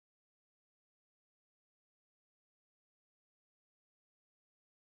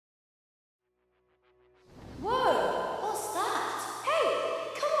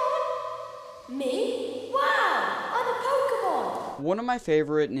One of my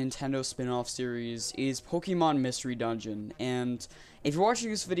favorite Nintendo spin-off series is Pokemon Mystery Dungeon, and if you're watching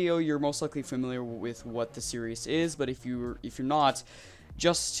this video, you're most likely familiar with what the series is, but if you're not,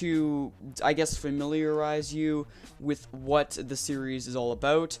 just to, I guess, familiarize you with what the series is all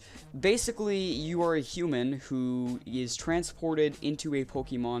about. Basically, you are a human who is transported into a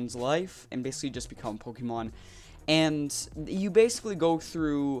Pokemon's life and basically just become Pokemon. And you basically go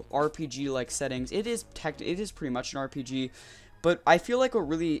through RPG-like settings. It is pretty much an RPG, but I feel like what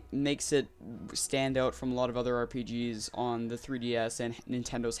really makes it stand out from a lot of other RPGs on the 3DS and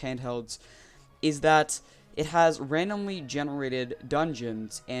Nintendo's handhelds is that it has randomly generated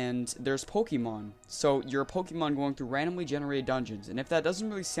dungeons, and there's Pokemon. So you're a Pokemon going through randomly generated dungeons, and if that doesn't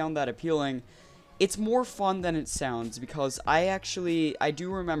really sound that appealing, it's more fun than it sounds, because I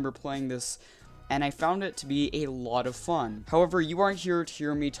do remember playing this, and I found it to be a lot of fun. However, you aren't here to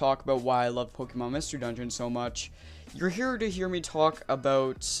hear me talk about why I love Pokemon Mystery Dungeon so much. You're here to hear me talk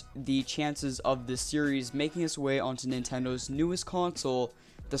about the chances of this series making its way onto Nintendo's newest console,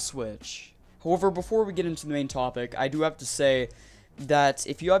 the Switch. However, before we get into the main topic, I do have to say that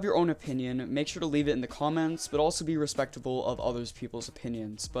if you have your own opinion, make sure to leave it in the comments, but also be respectful of others people's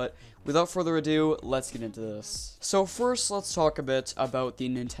opinions. But without further ado, let's get into this. So first, let's talk a bit about the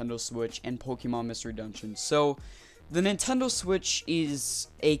Nintendo Switch and Pokemon Mystery Dungeon. So, the Nintendo Switch is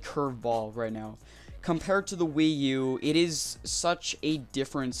a curveball right now. Compared to the Wii U, it is such a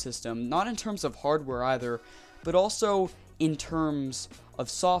different system, not in terms of hardware either, but also in terms of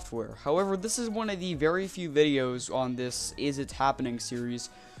software. However, this is one of the very few videos on this Is It Happening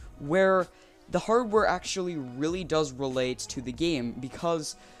series where the hardware actually really does relate to the game,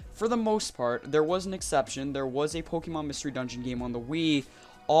 because for the most part, there was an exception. There was a Pokemon Mystery Dungeon game on the Wii.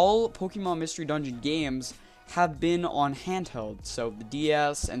 All Pokemon Mystery Dungeon games have been on handheld, so the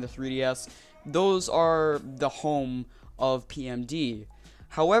DS and the 3DS, those are the home of PMD.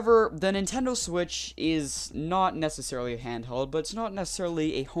 However, the Nintendo Switch is not necessarily a handheld, but it's not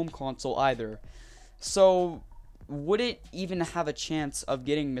necessarily a home console either. So, would it even have a chance of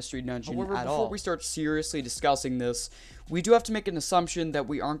getting Mystery Dungeon at all? However, before we start seriously discussing this, we do have to make an assumption that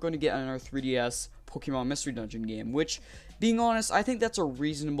we aren't going to get on our 3DS Pokemon Mystery Dungeon game, which, being honest, I think that's a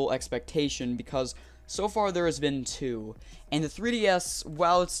reasonable expectation, because so far there has been two. And the 3DS,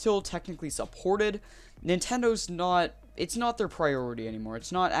 while it's still technically supported, it's not their priority anymore.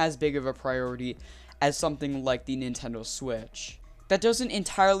 It's not as big of a priority as something like the Nintendo Switch. That doesn't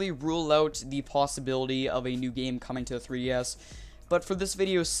entirely rule out the possibility of a new game coming to the 3DS, but for this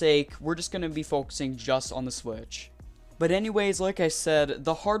video's sake, we're just going to be focusing just on the Switch. But anyways, like I said,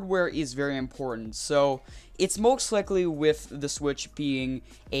 the hardware is very important, so it's most likely with the Switch being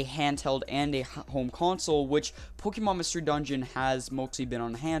a handheld and a home console, which Pokemon Mystery Dungeon has mostly been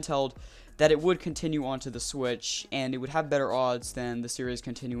on handheld, that it would continue onto the Switch, and it would have better odds than the series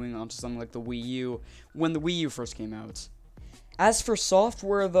continuing onto something like the Wii U when the Wii U first came out. As for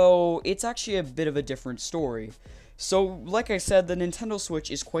software, though, it's actually a bit of a different story. So, like I said, the Nintendo Switch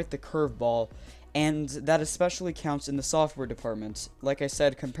is quite the curveball, and that especially counts in the software department. Like I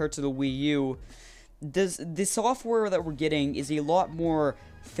said, compared to the Wii U, the software that we're getting is a lot more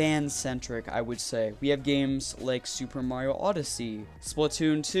fan-centric, I would say. We have games like Super Mario Odyssey,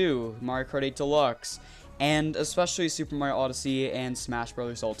 Splatoon 2, Mario Kart 8 Deluxe, and especially Super Mario Odyssey and Smash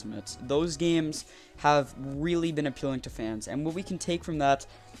Bros. Ultimate. Those games have really been appealing to fans, and what we can take from that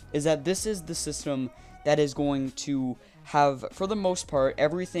is that this is the system that is going to have, for the most part,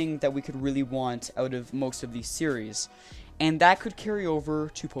 everything that we could really want out of most of these series. And that could carry over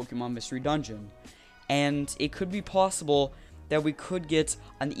to Pokemon Mystery Dungeon. And it could be possible that we could get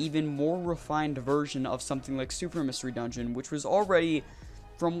an even more refined version of something like Super Mystery Dungeon, which was already,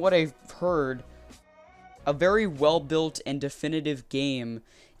 from what I've heard, a very well-built and definitive game,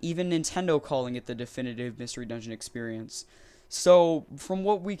 even Nintendo calling it the definitive Mystery Dungeon experience. So, from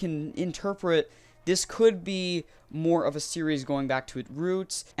what we can interpret, this could be more of a series going back to its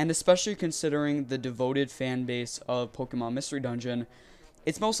roots, and especially considering the devoted fan base of Pokemon Mystery Dungeon,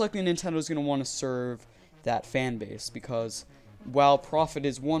 it's most likely Nintendo's going to want to serve that fan base, because while profit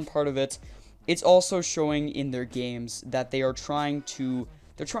is one part of it, it's also showing in their games that they're trying to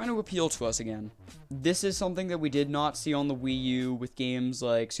appeal to us again. This is something that we did not see on the Wii U with games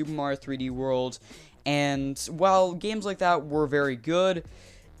like Super Mario 3D World, and while games like that were very good,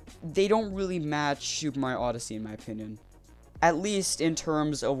 they don't really match Super Mario Odyssey in my opinion. At least in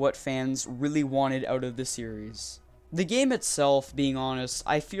terms of what fans really wanted out of the series. The game itself, being honest,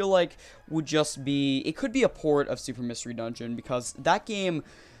 I feel like it could be a port of Super Mystery Dungeon, because that game,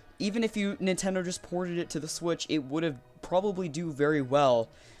 even if Nintendo just ported it to the Switch, it would have probably do very well.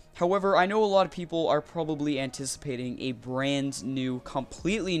 However, I know a lot of people are probably anticipating a brand new,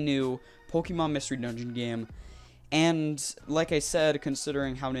 completely new Pokemon Mystery Dungeon game. And like I said,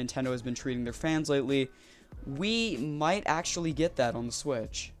 considering how Nintendo has been treating their fans lately, we might actually get that on the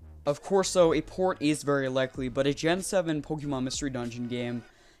Switch. Of course, though, a port is very likely, but a Gen 7 Pokemon Mystery Dungeon game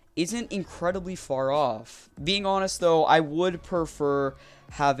isn't incredibly far off. Being honest, though, I would prefer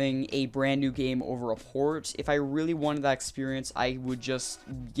having a brand new game over a port. If I really wanted that experience, I would just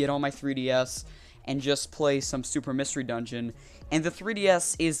get on my 3DS and just play some Super Mystery Dungeon. And the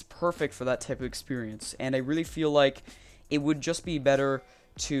 3DS is perfect for that type of experience. And I really feel like it would just be better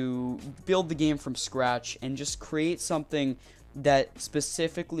to build the game from scratch and just create something that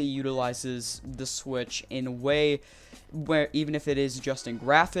specifically utilizes the Switch in a way where, even if it is just in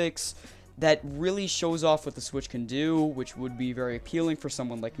graphics, that really shows off what the Switch can do, which would be very appealing for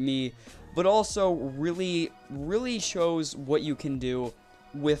someone like me, but also really shows what you can do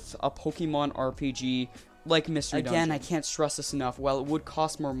with a Pokemon RPG like Mystery Dungeon. Again, I can't stress this enough. While it would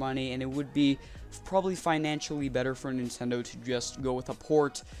cost more money and it would be probably financially better for Nintendo to just go with a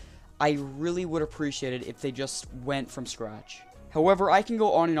port, I really would appreciate it if they just went from scratch. However, I can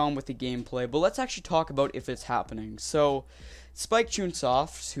go on and on with the gameplay, but let's actually talk about if it's happening. So, Spike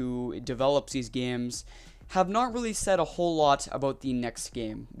Chunsoft, who develops these games, have not really said a whole lot about the next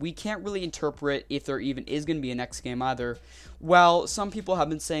game. We can't really interpret if there even is going to be a next game either. While some people have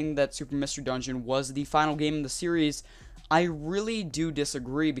been saying that Super Mystery Dungeon was the final game in the series, I really do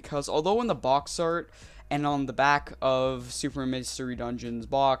disagree, because although in the box art and on the back of Super Mystery Dungeon's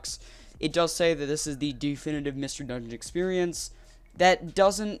box, it does say that this is the definitive Mystery Dungeon experience, that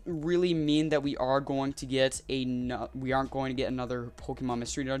doesn't really mean that we aren't going to get another Pokemon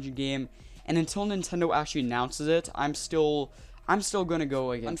Mystery Dungeon game. And until Nintendo actually announces it, I'm still gonna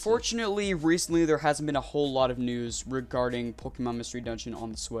go against it. Unfortunately, recently there hasn't been a whole lot of news regarding Pokemon Mystery Dungeon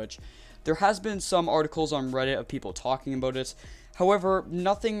on the Switch. There has been some articles on Reddit of people talking about it. However,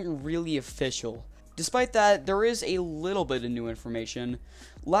 nothing really official. Despite that, there is a little bit of new information.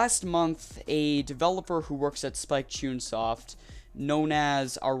 Last month, a developer who works at Spike Chunsoft, known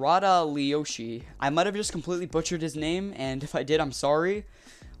as AllttA Leoshi, I might have just completely butchered his name, and if I did, I'm sorry,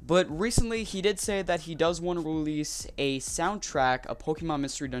 but recently he did say that he does want to release a soundtrack of Pokemon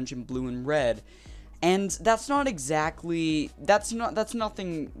Mystery Dungeon Blue and Red, and that's nothing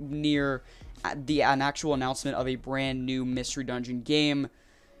near an actual announcement of a brand new Mystery Dungeon game.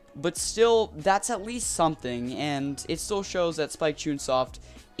 But still, that's at least something, and it still shows that Spike Chunsoft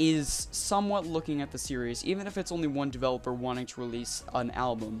is somewhat looking at the series, even if it's only one developer wanting to release an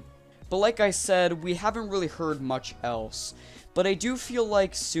album. But like I said, we haven't really heard much else. But I do feel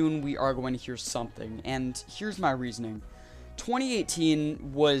like soon we are going to hear something, and here's my reasoning.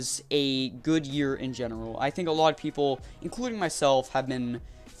 2018 was a good year in general. I think a lot of people, including myself, have been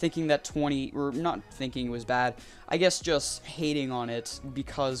thinking that not thinking it was bad, I guess just hating on it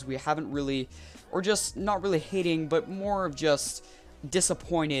because we haven't really, or just not really hating, but more of just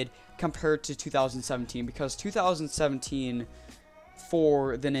disappointed compared to 2017, because 2017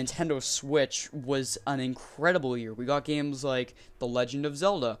 for the Nintendo Switch was an incredible year. We got games like The Legend of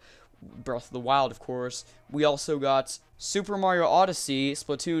Zelda, Breath of the Wild, of course. We also got Super Mario Odyssey,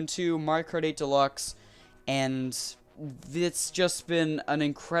 Splatoon 2, Mario Kart 8 Deluxe, and it's just been an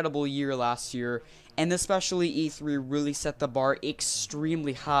incredible year last year, and especially E3 really set the bar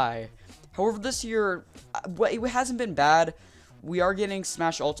extremely high. However, this year, it hasn't been bad. We are getting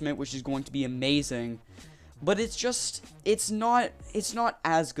Smash Ultimate, which is going to be amazing, but it's not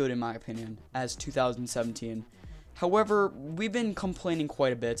as good in my opinion as 2017. However, we've been complaining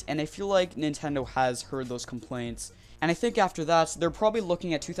quite a bit, and I feel like Nintendo has heard those complaints, and I think after that, they're probably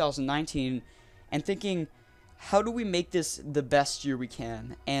looking at 2019 and thinking, how do we make this the best year we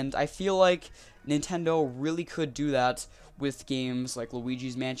can? And I feel like Nintendo really could do that with games like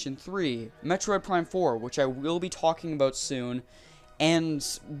Luigi's Mansion 3, Metroid Prime 4, which I will be talking about soon,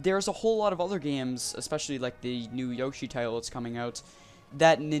 and there's a whole lot of other games, especially like the new Yoshi title that's coming out,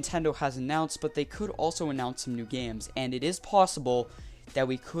 that Nintendo has announced, but they could also announce some new games, and it is possible that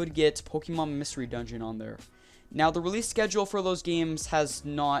we could get Pokemon Mystery Dungeon on there. Now, the release schedule for those games has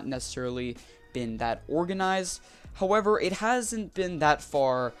not necessarily been that organized. However, it hasn't been that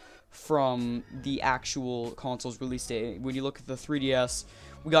far from the actual console's release date. When you look at the 3DS,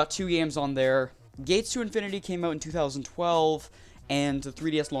 we got 2 games on there. Gates to Infinity came out in 2012, and the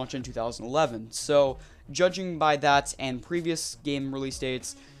 3DS launched in 2011. So, judging by that and previous game release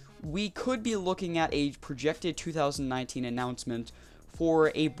dates, we could be looking at a projected 2019 announcement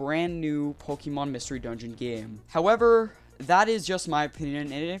for a brand new Pokemon Mystery Dungeon game. However, that is just my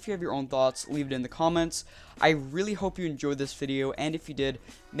opinion, and if you have your own thoughts, leave it in the comments. I really hope you enjoyed this video, and if you did,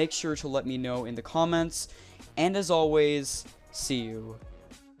 make sure to let me know in the comments. And as always, see you.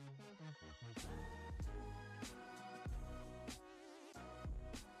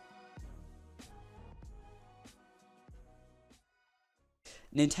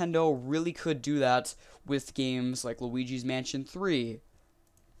 Nintendo really could do that with games like Luigi's Mansion 3.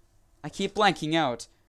 I keep blanking out.